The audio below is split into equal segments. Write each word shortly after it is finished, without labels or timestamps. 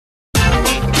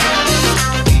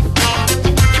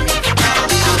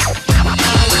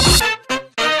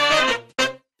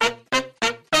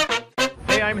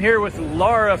here with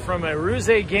Laura from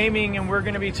Aruze Gaming, and we're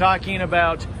going to be talking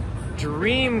about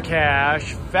Dream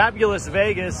Cash, Fabulous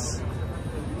Vegas,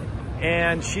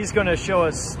 and she's going to show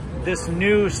us this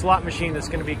new slot machine that's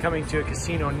going to be coming to a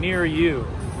casino near you.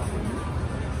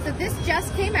 So this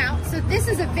just came out. So this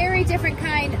is a very different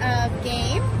kind of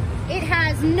game. It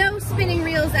has no spinning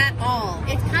reels at all.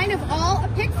 It's kind of all a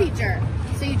pick feature.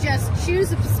 So you just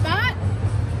choose a spot,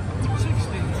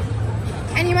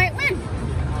 and you might win.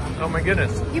 Oh my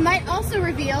goodness. You might also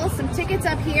reveal some tickets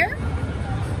up here.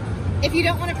 If you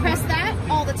don't want to press that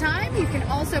all the time, you can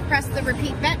also press the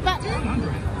repeat bet button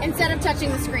instead of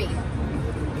touching the screen.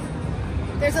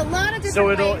 There's a lot of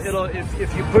different ways.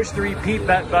 If you push the repeat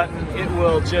bet button, it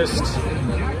will just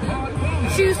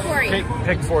choose for you.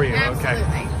 Pick for you. Absolutely.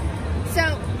 Okay.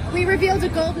 So we revealed a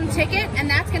golden ticket, and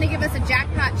that's going to give us a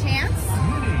jackpot chance.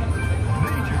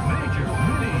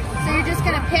 So you're just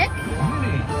going to pick.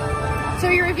 So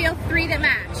you reveal 3 that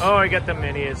match. Oh, I got the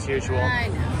mini as usual. I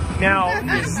know.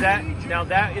 Now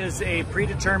that is a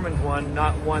predetermined one,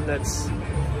 not one that's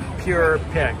pure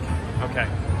pick. Okay.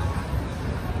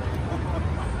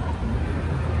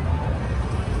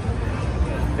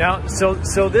 Now, so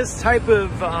this type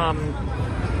of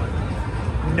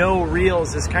no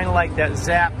reels is kind of like that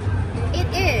Zap. It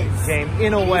is game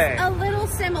in a way. It is a little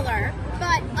similar,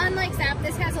 but unlike Zap,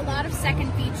 this has a lot of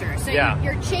second features. So yeah.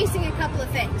 You're chasing a couple of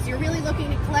things. You're really looking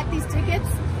to collect these tickets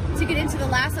to get into the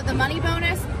Lasso the Money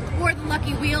Bonus or the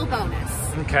Lucky Wheel Bonus.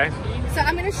 Okay. So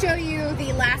I'm going to show you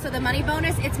the Lasso the Money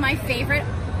Bonus. It's my favorite,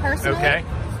 personally. Okay.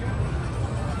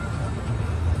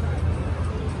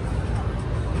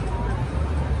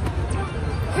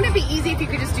 Wouldn't it be easy if you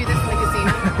could just do this in the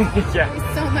casino? Yeah. It'd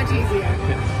be so much easier.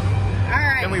 All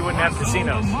right. Then we wouldn't have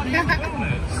casinos.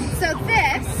 So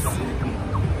this is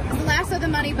the Lasso the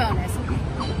Money Bonus.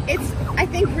 It's, I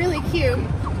think, really cute.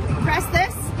 Press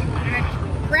this,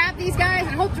 and grab these guys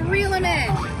and hope to reel them in.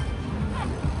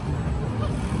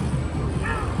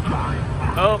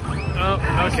 Oh,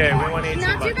 okay. We won 18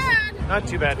 Not bucks. too bad. Not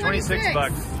too bad. 26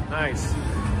 bucks. Nice.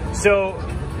 So,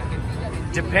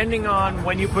 depending on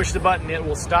when you push the button, it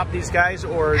will stop these guys,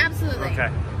 or? Absolutely. Okay.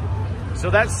 So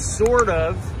that's sort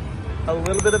of a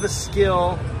little bit of a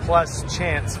skill plus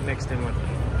chance mixed in with it.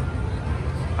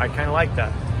 I kind of like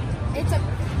that. It's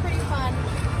pretty fun.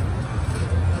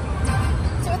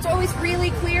 So it's always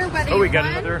really clear whether we got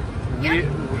another. Yep.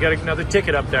 We got another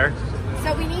ticket up there.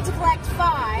 So we need to collect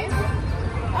 5.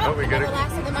 Oh, we got another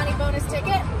Lasso the Money Bonus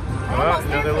ticket.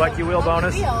 Another Lucky Wheel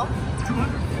bonus. We'll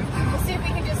see if we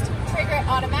can just trigger it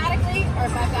automatically, or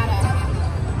if I've got to.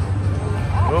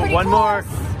 Oh, one more.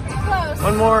 Pretty close.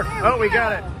 One more. Oh, we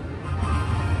got it.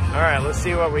 All right, let's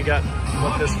see what we got.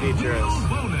 What this feature is.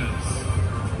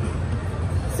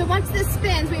 So once this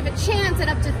spins, we have a chance at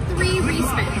up to 3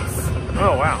 respins.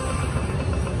 Oh wow.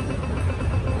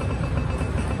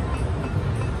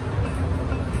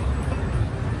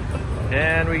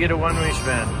 And we get a 1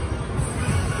 respin.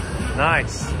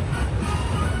 Nice.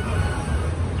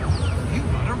 You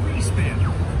got a respin.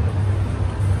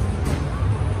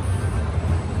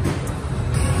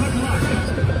 Good luck.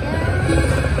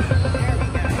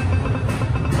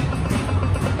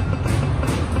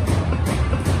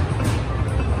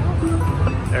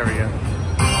 There we go.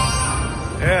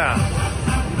 Yeah.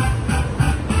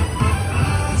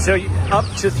 So up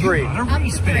to 3. Got a Up to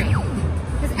 3. respin.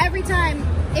 Because every time,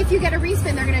 if you get a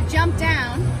respin, they're going to jump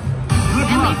down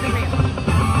and leave the reel.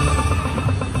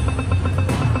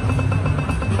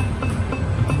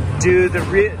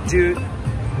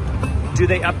 Do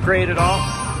they upgrade at all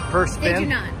per spin? They do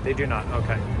not. They do not.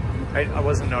 Okay. I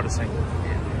wasn't noticing.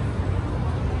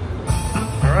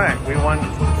 All right, we won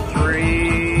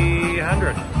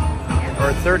 $300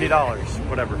 or $30,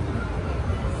 whatever.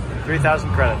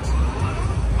 3,000 credits.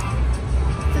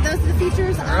 So those are the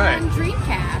features right. on Dream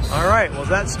Cash. All right, well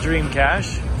that's Dream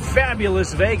Cash.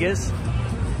 Fabulous Vegas.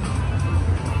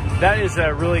 That is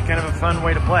a really kind of a fun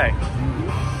way to play.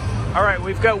 All right,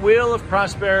 we've got Wheel of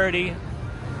Prosperity.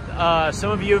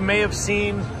 Some of you may have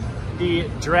seen the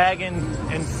Dragon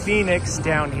and Phoenix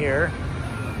down here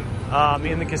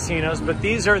in the casinos, but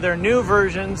these are their new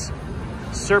versions,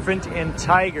 Serpent and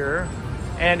Tiger.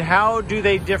 And how do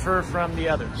they differ from the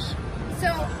others? So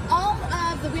all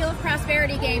of the Wheel of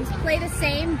Prosperity games play the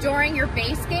same during your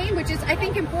base game, which is, I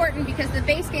think, important because the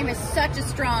base game is such a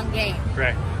strong game.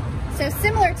 Right. So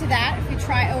similar to that, if we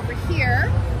try over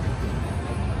here,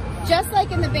 just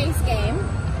like in the base game,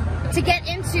 to get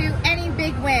into any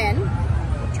big win.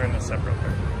 I'll turn this up real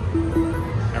quick.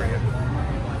 There we go.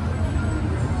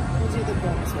 We'll do the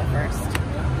bonus wheel first.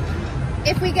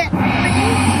 If we get 3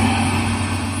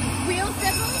 wheel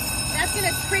sizzles, that's going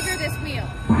to trigger this wheel.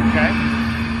 Okay.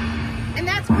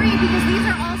 because these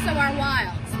are also our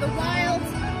wilds. The wilds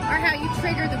are how you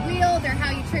trigger the wheel, they're how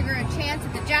you trigger a chance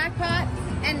at the jackpot,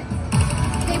 and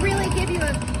they really give you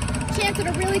a chance at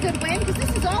a really good win, because this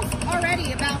is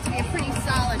already about to be a pretty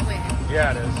solid win.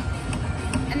 Yeah, it is.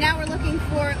 And now we're looking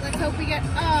for, let's hope we get, 2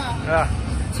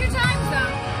 times though.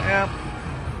 Yeah.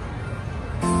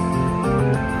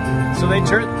 So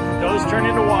those turn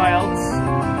into wilds.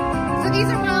 So these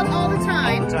are wild all the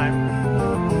time. All the time.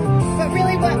 But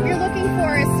really what you're looking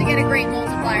for is to get a great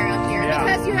multiplier out here. Yeah.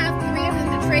 Because you have 3 of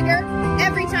them to trigger,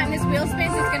 every time this wheel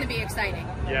spins, it's going to be exciting.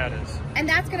 Yeah, it is. And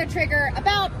that's going to trigger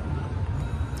about,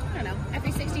 I don't know,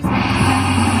 every 60 spins. Oh,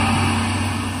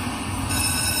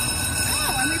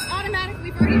 and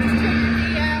we've already just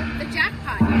triggered the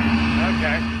jackpot here.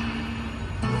 Okay.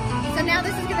 So now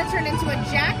this is going to turn into a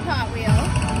jackpot wheel.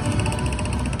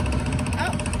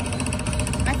 Oh,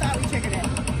 I thought we triggered it,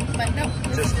 but nope.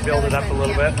 Just build it up a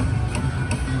little bit.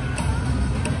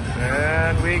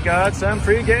 And we got some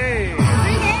free games.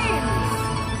 Free games.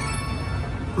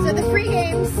 So the free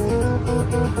games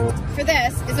for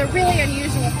this is a really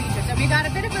unusual feature. So we got a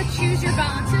bit of a choose your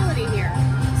volatility here.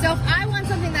 So if I want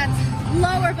something that's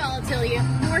lower volatility,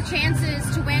 more chances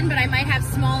to win, but I might have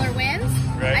smaller wins,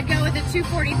 right, I'd go with the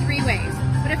 243 ways.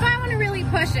 But if I want to really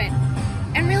push it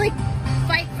and really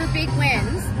fight for big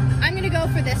wins, I'm going to go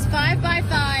for this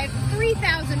 5x5,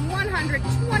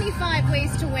 3,125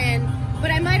 ways to win,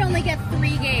 but I might only get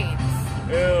 3 games.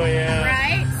 Oh, yeah.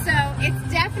 Right? So it's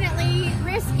definitely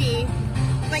risky,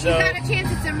 but you've got a chance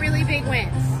at some really big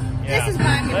wins. Yeah. This is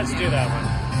my move. Let's do that one.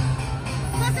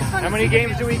 Plus it's fun How to many see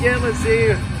games the do we reels. get? Let's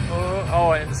see.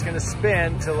 Oh, and it's going to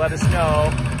spin to let us know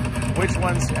which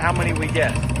ones, how many we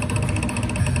get.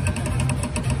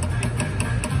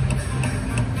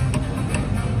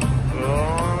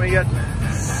 Oh, we got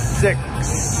 6. 6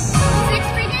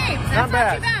 free games. That's Not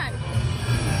bad. too bad.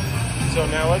 So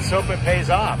now let's hope it pays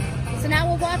off. So now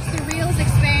we'll watch the reels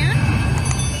expand.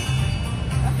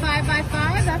 A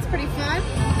 5x5, that's pretty fun.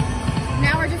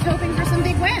 Now we're just hoping for some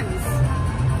big wins.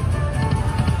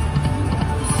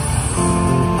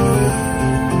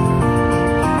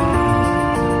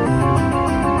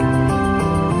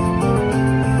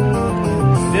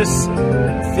 This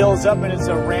fills up and it's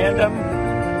a random,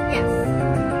 Yes.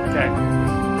 okay,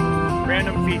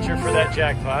 random feature for that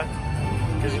jackpot,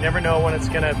 because you never know when it's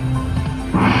going to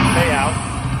pay out.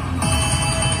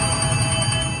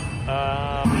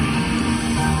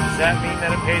 Does that mean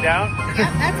that it paid out?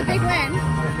 Yep, that's a big win.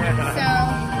 So,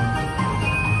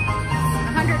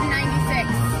 196.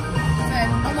 It's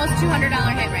an almost $200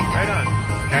 hit right there. Right on.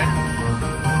 Okay.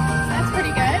 So that's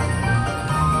pretty good.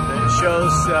 Then it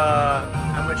shows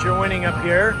how much you're winning up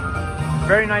here.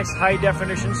 Very nice high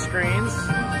definition screens.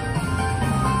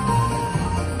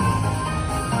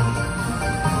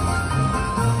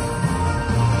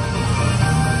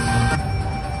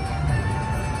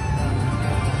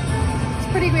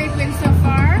 Pretty great win so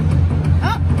far.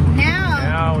 Oh,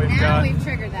 now we've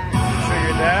triggered that.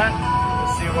 Triggered that.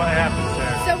 Let's see what happens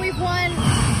there. So we've won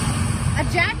a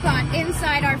jackpot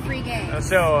inside our free game.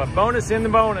 So a bonus in the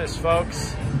bonus,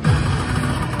 folks.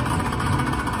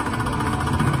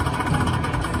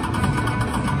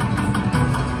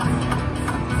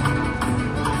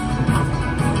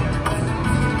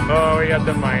 Oh, we got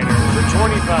the minor for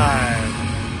 25.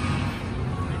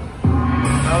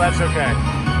 Oh, that's okay.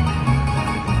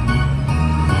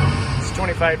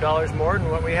 $25 more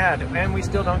than what we had, and we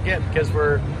still don't get because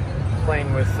we're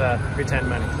playing with pretend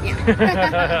money.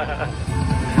 Yeah.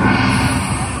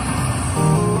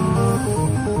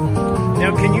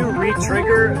 Now, can you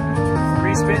re-trigger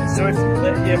respin? So if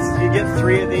you get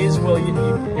 3 of these, will you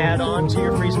add on to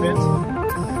your free spins?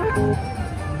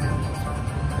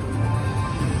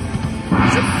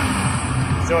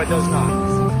 So it does not.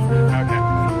 Okay.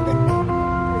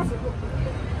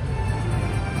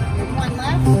 One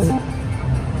left.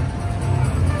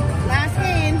 Last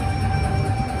game.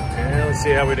 And let's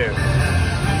see how we do.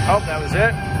 Oh, that was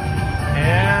it.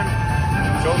 And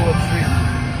total of 3.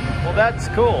 Well, that's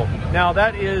cool. Now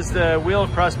that is the Wheel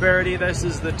of Prosperity. This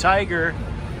is the Tiger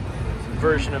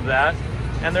version of that.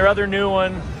 And their other new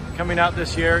one coming out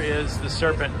this year is the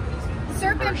Serpent.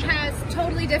 Serpent has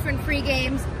totally different free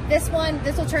games. This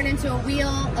will turn into a Wheel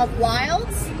of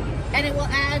Wilds, and it will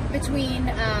add between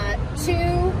 2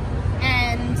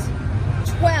 and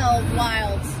 12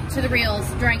 wilds to the reels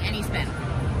during any spin.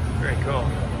 Very cool.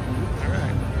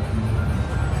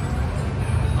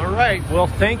 All right. Well,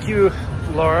 thank you,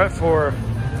 Laura, for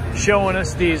showing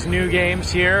us these new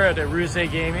games here at Aruze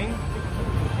Gaming.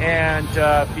 And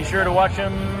be sure to watch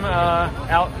them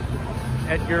out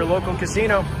at your local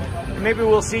casino. And maybe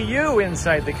we'll see you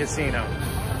inside the casino.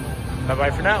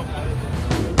 Bye-bye for now.